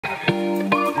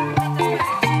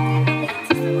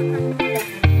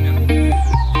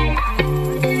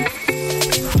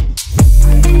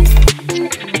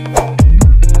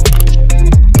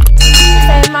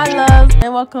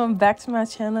welcome back to my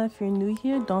channel. If you're new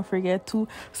here, don't forget to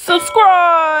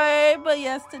subscribe. But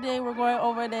yes, today we're going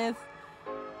over this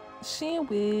SHEIN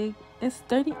wig. It's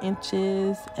 30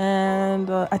 inches and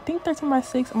I think 13 by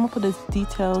 6. I'm gonna put this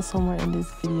detail somewhere in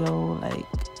this video, like,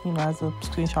 you know, as a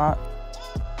screenshot.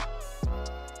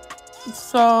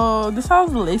 So this is how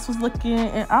the lace was looking,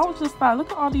 and I was just like,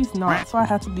 look at all these knots. So I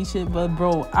had to bleach it, but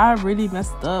bro, I really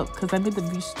messed up because I made the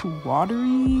bleach too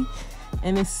watery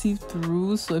and it seeped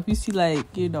through. So if you see,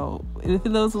 like, you know, if it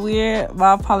looks weird,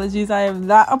 my apologies. I am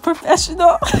not a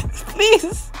professional.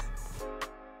 Please.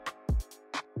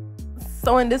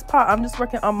 So in this part, I'm just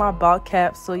working on my ball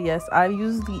cap. So yes, I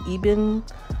used the Eben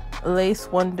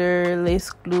Lace Wonder lace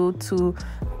glue to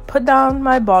put down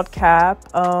my bald cap.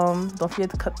 Don't forget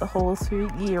to cut the holes for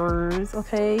your ears,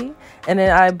 okay? And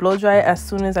then I blow dry it as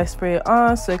soon as I spray it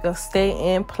on so it can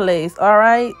stay in place. All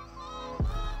right.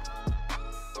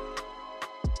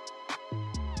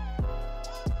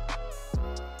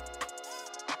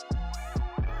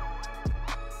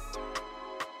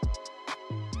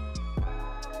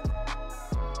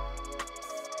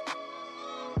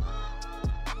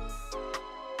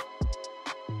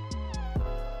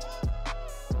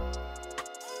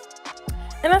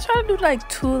 And I try to do like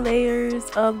 2 layers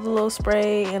of the little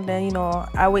spray, and then, you know,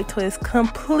 I wait till it's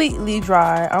completely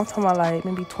dry. I'm talking about like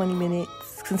maybe 20 minutes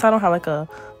since I don't have like a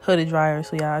hooded dryer.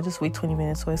 So yeah, I just wait 20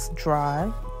 minutes so it's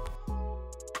dry.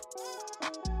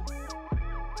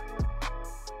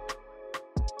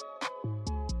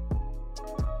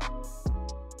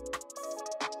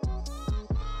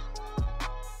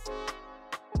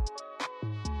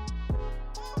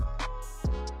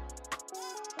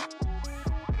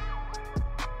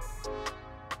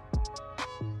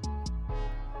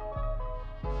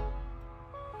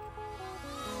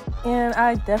 And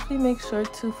I definitely make sure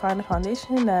to find a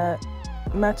foundation that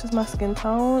matches my skin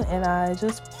tone, and I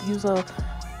just use a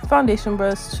foundation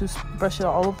brush to brush it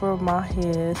all over my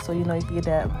hair so, you know, you can get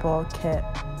that bald cap.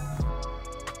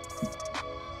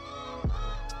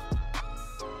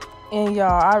 And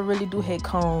y'all, I really do hate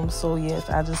combs, so yes,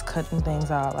 I just cutting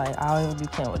things out. Like, I don't even be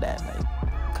playing with that,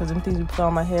 like, because them things you put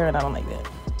on my hair and I don't like that.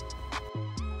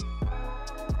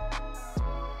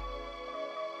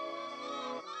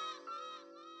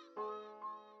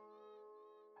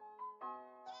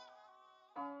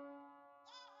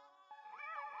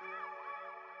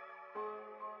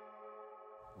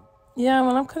 Yeah,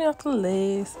 when I'm cutting off the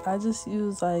lace, I just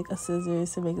use like a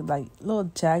scissors to make it like little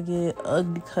jagged,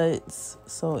 ugly cuts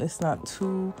so it's not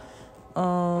too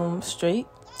straight.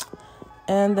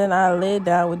 And then I lay it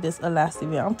down with this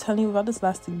elastic band. I'm telling you about this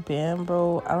elastic band,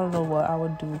 bro. I don't know what I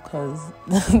would do because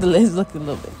the lace is looking a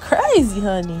little bit crazy,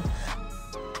 honey.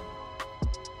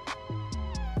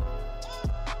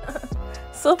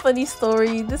 So funny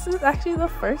story. This is actually the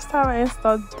first time I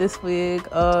installed this wig.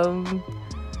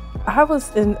 I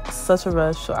was in such a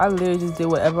rush, so I literally just did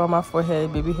whatever on my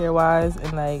forehead, baby hair wise,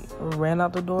 and like ran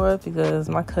out the door because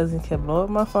my cousin kept blowing up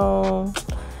my phone.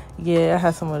 Yeah, I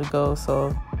had somewhere to go.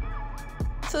 So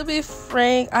to be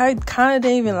frank, I kind of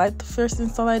didn't even like the first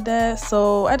install like that,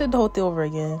 so I did the whole thing over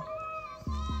again.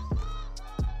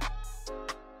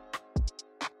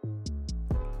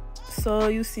 So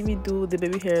you see me do the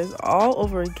baby hairs all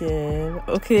over again,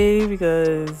 okay?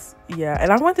 Because yeah,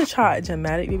 and I want to try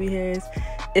dramatic baby hairs.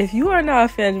 If you are not a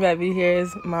fan of dramatic baby hairs,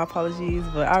 my apologies,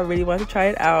 but I really want to try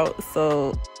it out.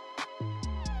 So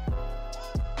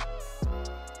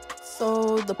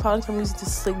the product I'm using to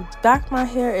slick back my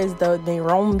hair is the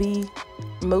Nerombi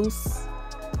mousse.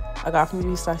 I got from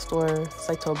beauty store. It's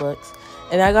like $12.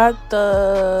 And I got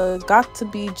the Got To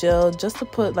Be gel just to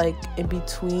put like in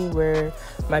between where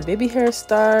my baby hair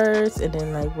starts and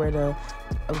then like where the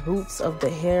roots of the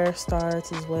hair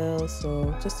starts as well.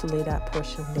 So just to lay that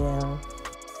portion down.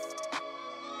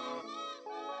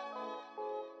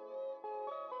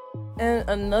 And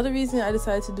another reason I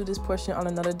decided to do this portion on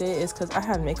another day is because I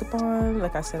had makeup on.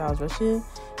 Like I said, I was rushing,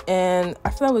 and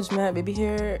I feel like with dramatic baby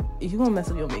hair, you're gonna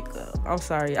mess up your makeup. I'm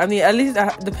sorry. I mean, at least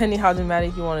depending how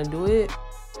dramatic you want to do it.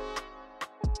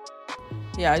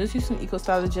 Yeah, I just used some Eco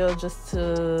Styler gel just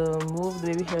to move the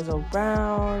baby hairs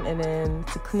around, and then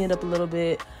to clean it up a little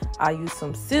bit, I used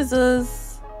some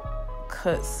scissors,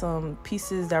 cut some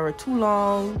pieces that were too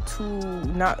long,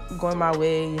 not going my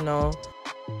way, you know.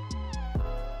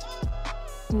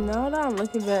 Now that I'm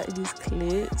looking back at these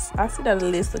clips, I see that the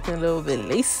lace looking a little bit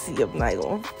lacy. I'm not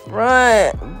going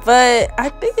front, but I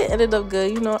think it ended up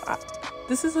good. You know,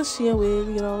 this is a SHEIN wig.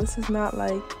 You know, this is not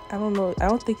like, I don't know. I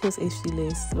don't think it was HD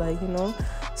lace, like, you know.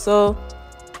 So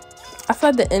I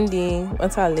feel like the ending,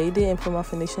 once I laid it and put my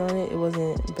foundation on it, it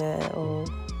wasn't bad at all.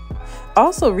 I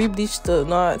also re-bleached the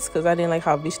knots because I didn't like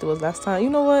how bleached it was last time. You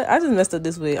know what? I just messed up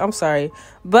this wig. I'm sorry.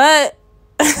 But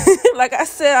like I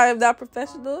said, I am not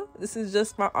professional. This is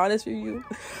just my honest review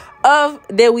of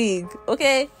their wig.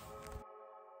 Okay?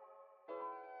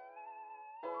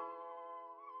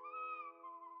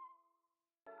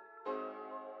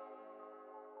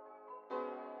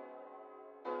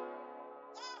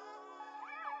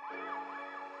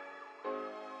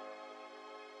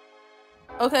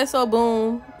 Okay, so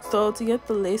boom. So to get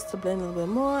the lace to blend a little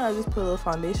bit more, I just put a little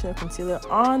foundation and concealer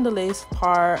on the lace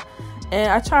part.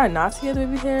 And I try not to get the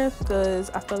baby hairs because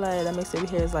I feel like that makes baby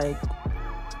hairs like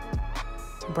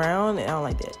brown, and I don't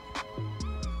like that.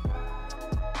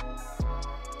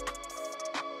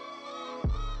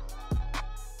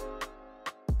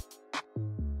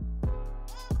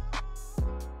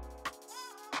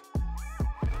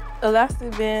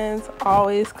 Elastic bands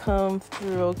always come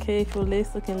through, okay? If your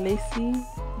lace looking lacy,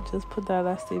 just put that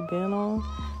elastic band on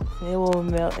and it will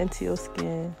melt into your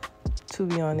skin, to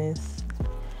be honest.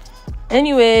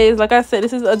 Anyways, like I said,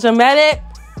 this is a dramatic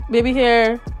baby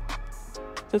hair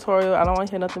tutorial. I don't want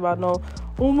to hear nothing about no,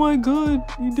 oh my god,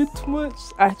 you did too much.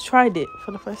 I tried it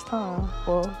for the first time.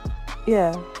 Well,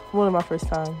 yeah, one of my first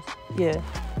times. Yeah.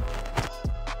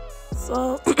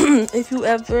 So if you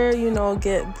ever, you know,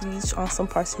 get bleach on some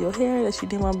parts of your hair that you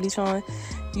didn't want bleach on,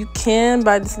 you can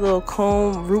buy this little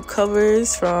comb root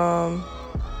covers from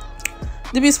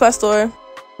the beauty supply store.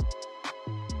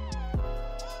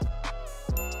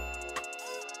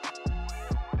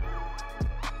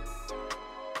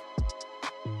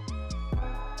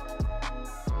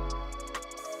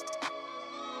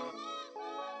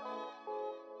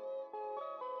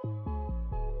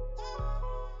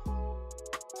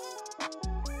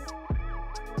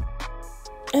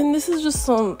 And this is just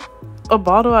a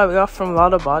bottle I got from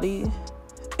Vllo Body.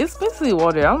 It's basically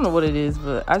water. I don't know what it is,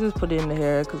 but I just put it in the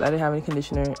hair because I didn't have any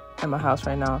conditioner at my house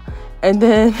right now. And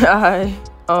then I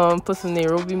put some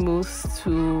Nairobi mousse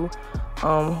to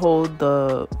hold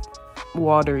the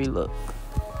watery look.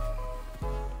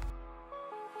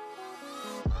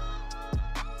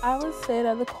 I would say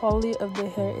that the quality of the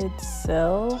hair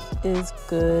itself is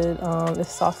good.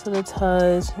 It's soft to the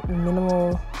touch,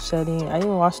 minimal shedding. I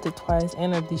even washed it twice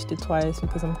and I bleached it twice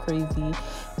because I'm crazy.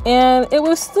 And it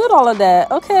withstood all of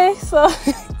that. Okay, so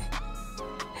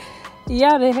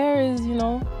yeah, the hair is, you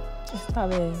know, it's not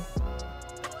bad.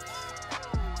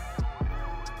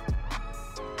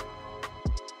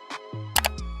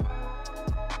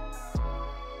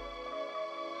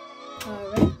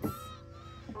 Alright.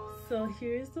 So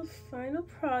here's the final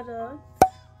product.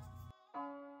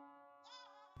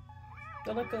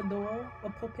 They're like a doll, a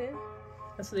puppet.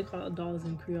 That's what they call dolls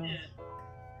in Creole.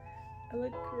 I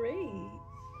look great.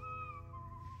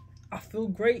 I feel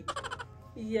great.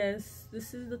 Yes,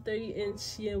 this is the 30-inch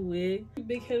SHEIN wig.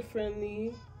 Big head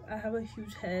friendly. I have a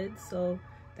huge head, so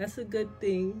that's a good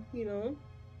thing, you know.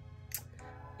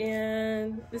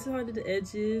 And this is how I did the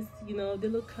edges. You know, they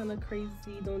look kind of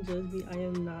crazy. Don't judge me. I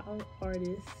am not an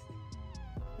artist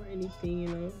or anything, you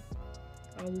know.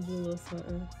 I'll just do a little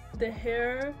something. The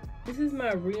hair, this is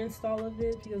my reinstall of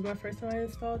it because my first time I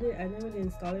installed it, I didn't really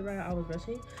install it right. I was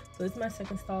rushing. So it's my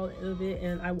second install of it,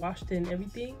 and I washed it and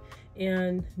everything,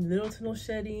 and little to no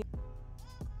shedding.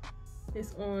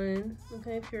 It's on,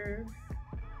 okay, pure.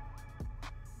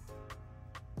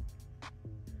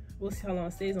 We'll see how long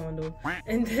it stays on though.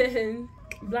 And then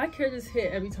black hair just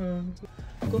hit every time.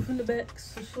 Go from the back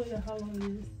to show you how long it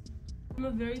is. I'm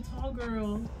a very tall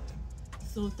girl,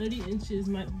 so 30 inches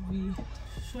might be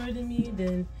shorter than me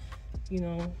than, you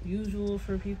know, usual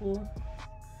for people.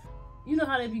 You know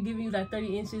how they be giving you like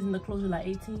 30 inches and the clothes are like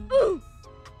 18?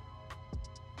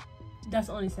 That's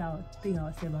the only thing I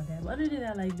would say about that. But other than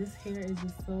that, like, this hair is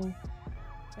just so,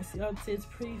 I would say it's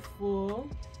pretty full.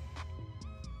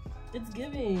 It's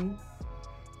giving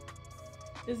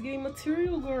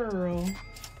material, girl.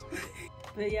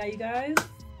 But yeah, you guys,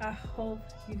 I hope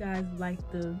you guys liked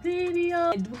the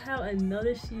video. I do have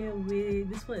another SHEIN wig.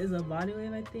 This one is a body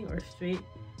wave, I think, or straight,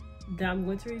 that I'm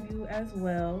going to review as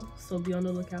well, so be on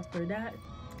the lookout for that.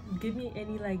 Give me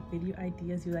any like video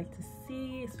ideas you like to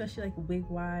see, especially like wig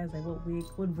wise, like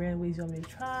what brand wigs you want me to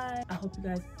try. I hope you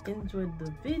guys enjoyed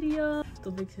the video.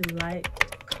 Don't forget to like,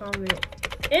 comment,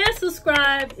 and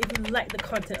subscribe if you like the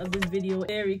content of this video.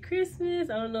 Merry Christmas.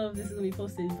 I don't know if this is gonna be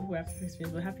posted before or after Christmas,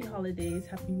 but happy holidays,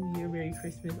 happy new year, Merry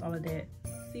Christmas, all of that.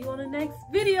 See you on the next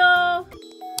video.